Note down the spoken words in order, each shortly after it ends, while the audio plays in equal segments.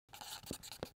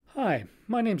Hi,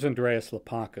 my name's Andreas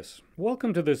Laupacis.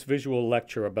 Welcome to this visual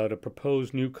lecture about a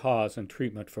proposed new cause and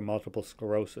treatment for multiple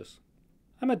sclerosis.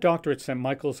 I'm a doctor at St.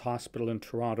 Michael's Hospital in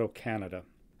Toronto, Canada.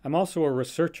 I'm also a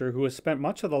researcher who has spent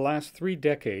much of the last 3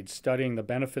 decades studying the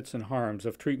benefits and harms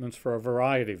of treatments for a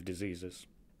variety of diseases.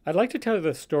 I'd like to tell you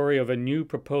the story of a new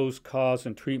proposed cause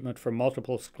and treatment for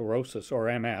multiple sclerosis,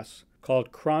 or MS,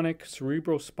 called chronic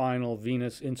cerebrospinal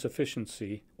venous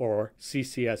insufficiency, or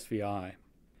CCSVI.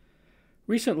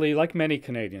 Recently, like many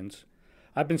Canadians,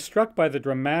 I've been struck by the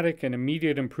dramatic and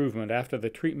immediate improvement after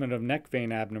the treatment of neck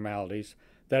vein abnormalities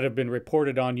that have been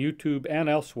reported on YouTube and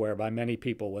elsewhere by many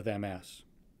people with MS.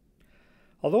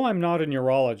 Although I'm not a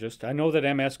neurologist, I know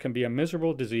that MS can be a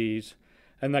miserable disease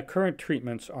and that current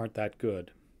treatments aren't that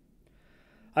good.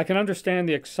 I can understand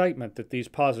the excitement that these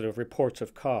positive reports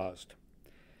have caused.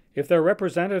 If they're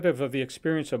representative of the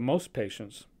experience of most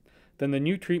patients, then the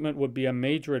new treatment would be a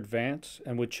major advance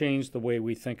and would change the way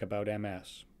we think about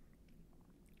MS.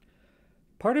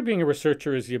 Part of being a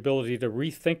researcher is the ability to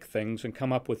rethink things and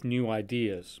come up with new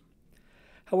ideas.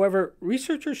 However,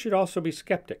 researchers should also be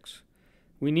skeptics.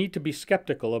 We need to be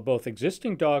skeptical of both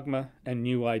existing dogma and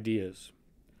new ideas.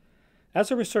 As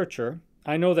a researcher,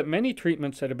 I know that many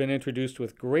treatments that have been introduced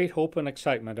with great hope and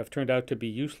excitement have turned out to be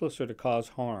useless or to cause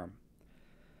harm.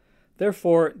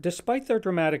 Therefore, despite their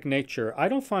dramatic nature, I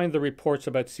don't find the reports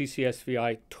about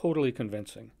CCSVI totally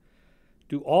convincing.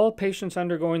 Do all patients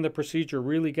undergoing the procedure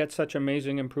really get such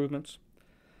amazing improvements?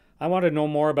 I want to know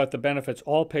more about the benefits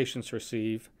all patients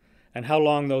receive and how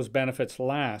long those benefits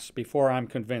last before I'm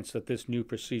convinced that this new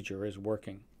procedure is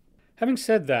working. Having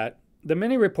said that, the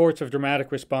many reports of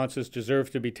dramatic responses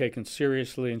deserve to be taken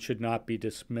seriously and should not be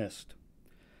dismissed.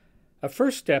 A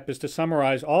first step is to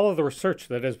summarize all of the research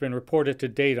that has been reported to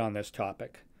date on this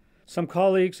topic. Some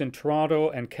colleagues in Toronto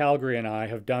and Calgary and I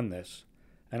have done this,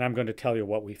 and I'm going to tell you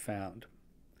what we found.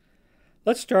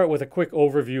 Let's start with a quick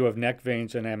overview of neck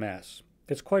veins and MS.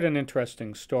 It's quite an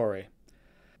interesting story.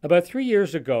 About 3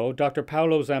 years ago, Dr.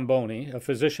 Paolo Zamboni, a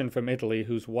physician from Italy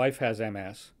whose wife has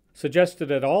MS, suggested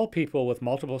that all people with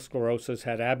multiple sclerosis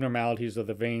had abnormalities of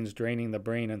the veins draining the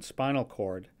brain and spinal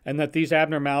cord, and that these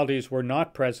abnormalities were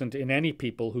not present in any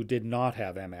people who did not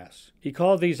have MS. He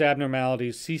called these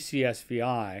abnormalities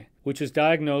CCSVI, which is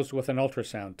diagnosed with an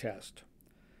ultrasound test.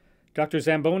 Dr.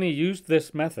 Zamboni used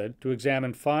this method to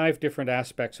examine 5 different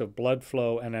aspects of blood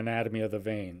flow and anatomy of the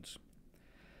veins.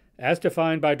 As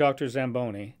defined by Dr.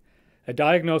 Zamboni, a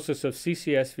diagnosis of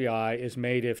CCSVI is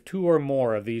made if 2 or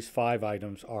more of these 5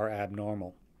 items are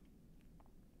abnormal.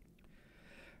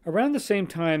 Around the same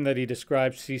time that he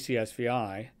described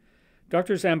CCSVI,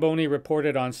 Dr. Zamboni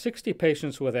reported on 60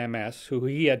 patients with MS who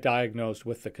he had diagnosed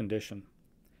with the condition.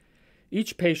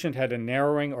 Each patient had a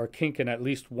narrowing or kink in at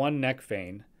least one neck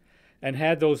vein and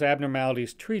had those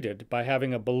abnormalities treated by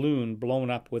having a balloon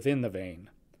blown up within the vein.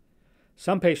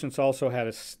 Some patients also had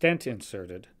a stent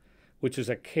inserted, which is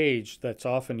a cage that's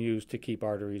often used to keep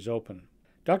arteries open.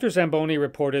 Dr. Zamboni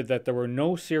reported that there were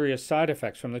no serious side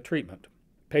effects from the treatment.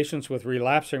 Patients with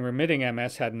relapsing remitting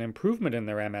MS had an improvement in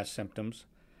their MS symptoms,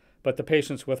 but the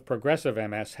patients with progressive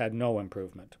MS had no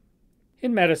improvement.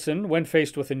 In medicine, when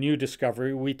faced with a new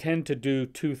discovery, we tend to do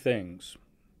 2 things.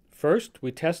 First,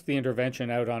 we test the intervention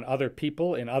out on other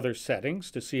people in other settings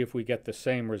to see if we get the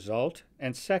same result,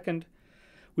 and second,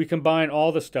 we combine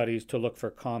all the studies to look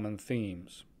for common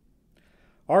themes.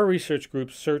 Our research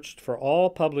group searched for all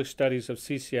published studies of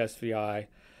CCSVI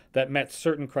that met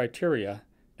certain criteria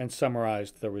and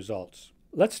summarized the results.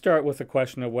 Let's start with the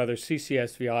question of whether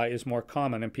CCSVI is more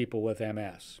common in people with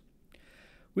MS.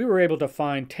 We were able to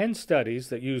find 10 studies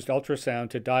that used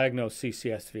ultrasound to diagnose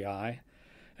CCSVI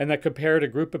and that compared a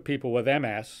group of people with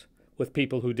MS with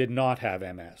people who did not have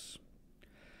MS.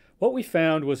 What we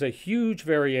found was a huge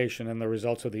variation in the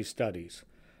results of these studies,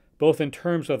 both in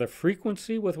terms of the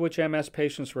frequency with which MS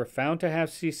patients were found to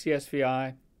have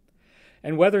CCSVI,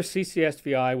 and whether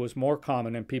CCSVI was more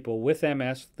common in people with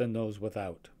MS than those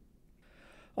without.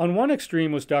 On one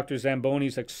extreme was Dr.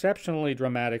 Zamboni's exceptionally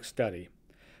dramatic study,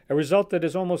 a result that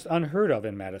is almost unheard of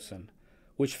in medicine,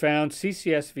 which found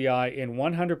CCSVI in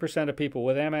 100% of people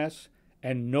with MS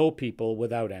and no people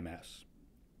without MS.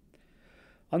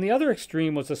 On the other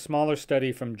extreme was a smaller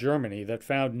study from Germany that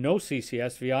found no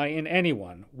CCSVI in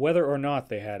anyone, whether or not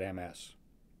they had MS.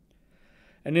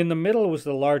 And in the middle was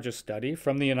the largest study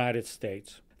from the United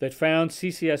States that found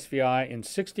CCSVI in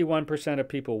 61% of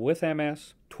people with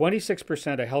MS,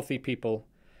 26% of healthy people,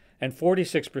 and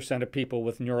 46% of people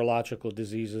with neurological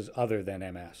diseases other than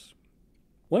MS.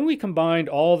 When we combined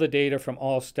all the data from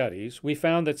all studies, we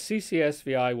found that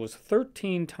CCSVI was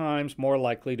 13 times more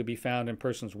likely to be found in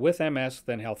persons with MS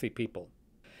than healthy people.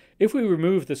 If we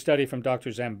remove the study from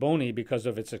Dr. Zamboni because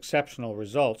of its exceptional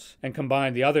results and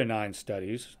combine the other 9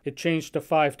 studies, it changed to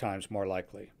 5 times more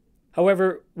likely.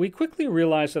 However, we quickly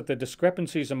realized that the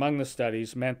discrepancies among the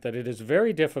studies meant that it is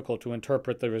very difficult to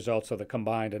interpret the results of the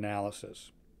combined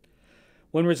analysis.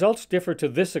 When results differ to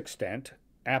this extent,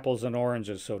 apples and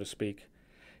oranges, so to speak,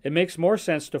 it makes more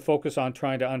sense to focus on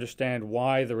trying to understand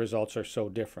why the results are so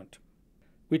different.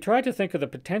 We tried to think of the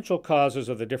potential causes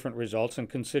of the different results and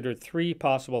considered 3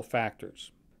 possible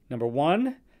factors. Number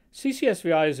 1,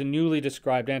 CCSVI is a newly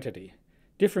described entity.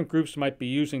 Different groups might be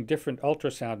using different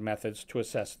ultrasound methods to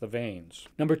assess the veins.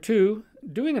 Number 2,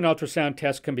 doing an ultrasound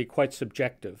test can be quite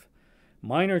subjective.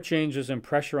 Minor changes in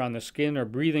pressure on the skin or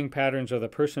breathing patterns of the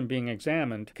person being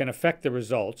examined can affect the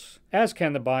results, as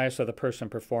can the bias of the person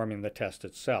performing the test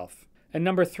itself. And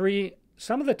number 3,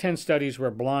 some of the 10 studies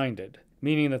were blinded,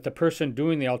 meaning that the person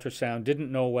doing the ultrasound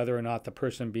didn't know whether or not the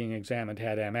person being examined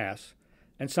had MS,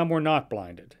 and some were not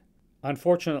blinded.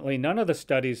 Unfortunately, none of the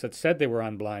studies that said they were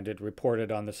unblinded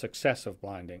reported on the success of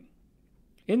blinding.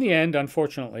 In the end,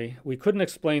 unfortunately, we couldn't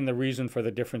explain the reason for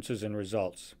the differences in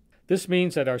results. This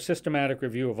means that our systematic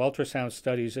review of ultrasound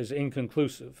studies is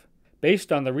inconclusive.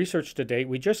 Based on the research to date,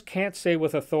 we just can't say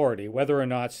with authority whether or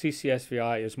not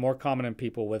CCSVI is more common in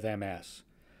people with MS.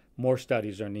 More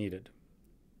studies are needed.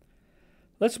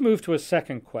 Let's move to a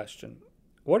second question.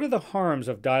 What are the harms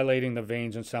of dilating the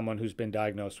veins in someone who's been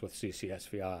diagnosed with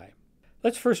CCSVI?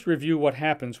 Let's first review what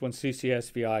happens when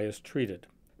CCSVI is treated.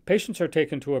 Patients are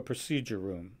taken to a procedure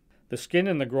room. The skin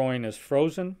in the groin is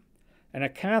frozen, and a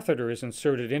catheter is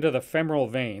inserted into the femoral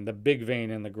vein, the big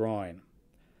vein in the groin.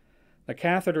 The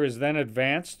catheter is then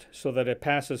advanced so that it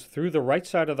passes through the right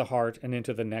side of the heart and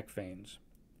into the neck veins.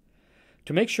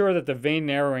 To make sure that the vein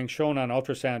narrowing shown on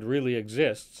ultrasound really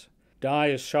exists, dye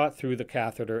is shot through the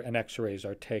catheter and x-rays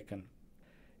are taken.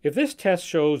 If this test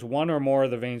shows one or more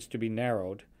of the veins to be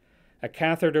narrowed, a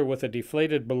catheter with a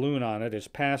deflated balloon on it is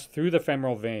passed through the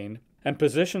femoral vein and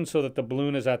positioned so that the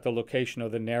balloon is at the location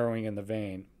of the narrowing in the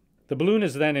vein. The balloon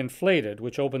is then inflated,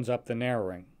 which opens up the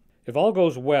narrowing. If all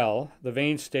goes well, the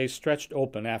vein stays stretched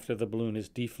open after the balloon is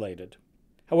deflated.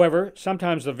 However,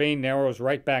 sometimes the vein narrows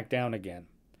right back down again.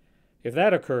 If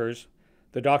that occurs,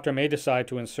 the doctor may decide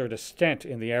to insert a stent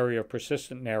in the area of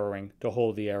persistent narrowing to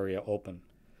hold the area open.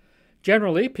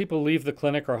 Generally, people leave the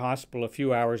clinic or hospital a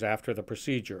few hours after the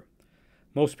procedure.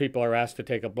 Most people are asked to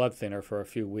take a blood thinner for a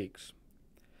few weeks.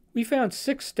 We found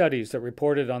 6 studies that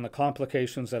reported on the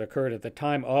complications that occurred at the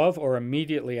time of or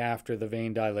immediately after the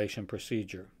vein dilation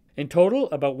procedure. In total,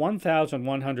 about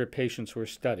 1,100 patients were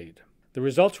studied. The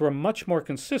results were much more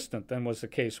consistent than was the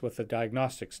case with the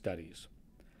diagnostic studies.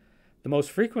 The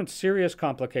most frequent serious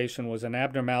complication was an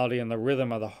abnormality in the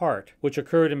rhythm of the heart, which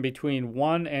occurred in between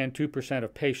 1 and 2%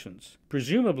 of patients,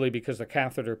 presumably because the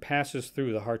catheter passes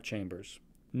through the heart chambers.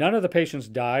 None of the patients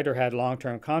died or had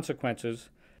long-term consequences,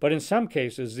 but in some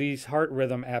cases these heart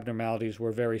rhythm abnormalities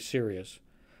were very serious.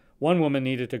 One woman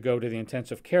needed to go to the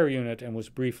intensive care unit and was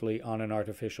briefly on an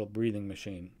artificial breathing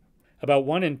machine. About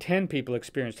 1 in 10 people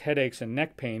experienced headaches and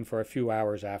neck pain for a few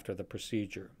hours after the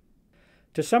procedure.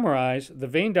 To summarize, the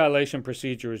vein dilation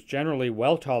procedure is generally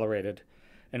well tolerated,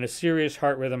 and a serious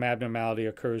heart rhythm abnormality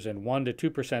occurs in 1 to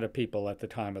 2% of people at the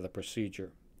time of the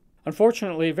procedure.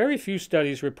 Unfortunately, very few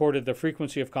studies reported the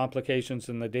frequency of complications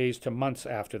in the days to months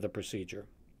after the procedure.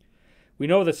 We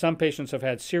know that some patients have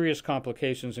had serious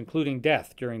complications, including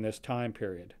death, during this time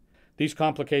period. These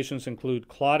complications include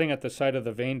clotting at the site of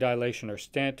the vein dilation or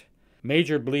stent,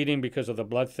 major bleeding because of the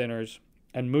blood thinners,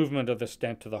 and movement of the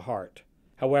stent to the heart.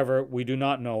 However, we do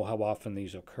not know how often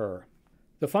these occur.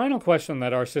 The final question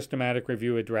that our systematic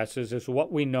review addresses is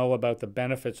what we know about the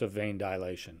benefits of vein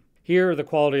dilation. Here, the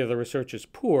quality of the research is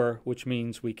poor, which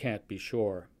means we can't be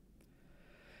sure.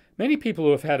 Many people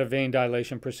who have had a vein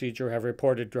dilation procedure have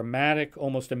reported dramatic,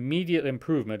 almost immediate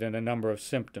improvement in a number of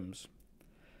symptoms.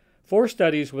 4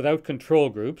 studies without control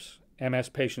groups, MS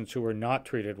patients who were not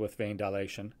treated with vein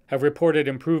dilation, have reported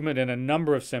improvement in a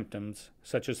number of symptoms,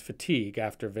 such as fatigue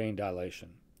after vein dilation.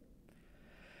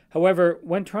 However,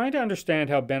 when trying to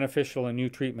understand how beneficial a new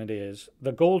treatment is,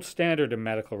 the gold standard in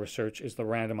medical research is the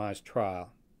randomized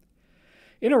trial.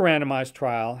 In a randomized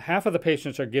trial, half of the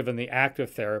patients are given the active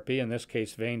therapy, in this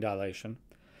case vein dilation,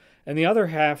 and the other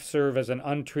half serve as an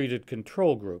untreated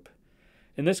control group.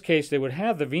 In this case, they would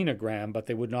have the venogram, but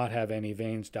they would not have any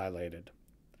veins dilated.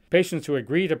 Patients who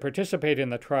agree to participate in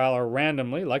the trial are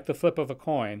randomly, like the flip of a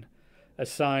coin,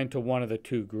 assigned to one of the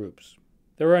 2 groups.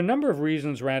 There are a number of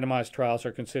reasons randomized trials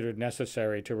are considered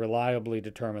necessary to reliably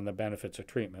determine the benefits of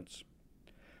treatments.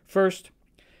 First,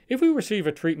 if we receive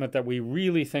a treatment that we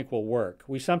really think will work,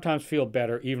 we sometimes feel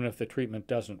better even if the treatment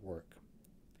doesn't work.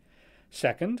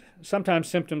 Second, sometimes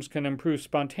symptoms can improve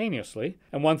spontaneously,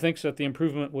 and one thinks that the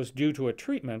improvement was due to a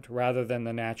treatment rather than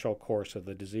the natural course of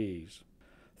the disease.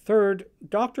 Third,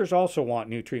 doctors also want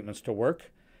new treatments to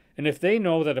work, and if they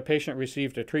know that a patient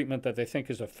received a treatment that they think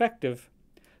is effective,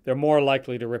 they're more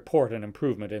likely to report an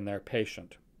improvement in their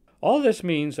patient. All this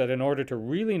means that in order to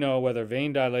really know whether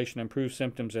vein dilation improves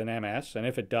symptoms in MS, and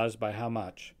if it does, by how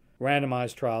much,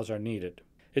 randomized trials are needed.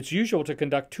 It's usual to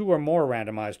conduct 2 or more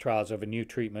randomized trials of a new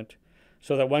treatment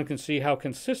so that one can see how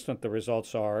consistent the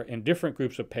results are in different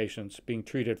groups of patients being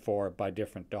treated for by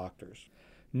different doctors.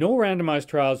 No randomized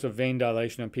trials of vein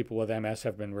dilation in people with MS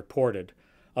have been reported,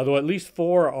 although at least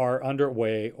 4 are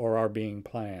underway or are being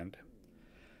planned.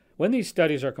 When these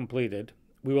studies are completed,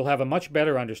 we will have a much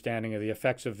better understanding of the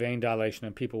effects of vein dilation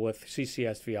in people with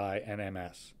CCSVI and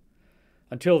MS.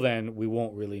 Until then, we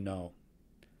won't really know.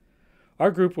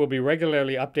 Our group will be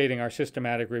regularly updating our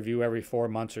systematic review every 4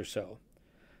 months or so.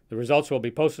 The results will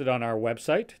be posted on our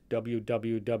website,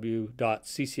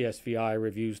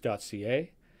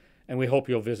 www.ccsvireviews.ca, and we hope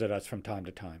you'll visit us from time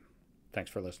to time. Thanks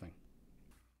for listening.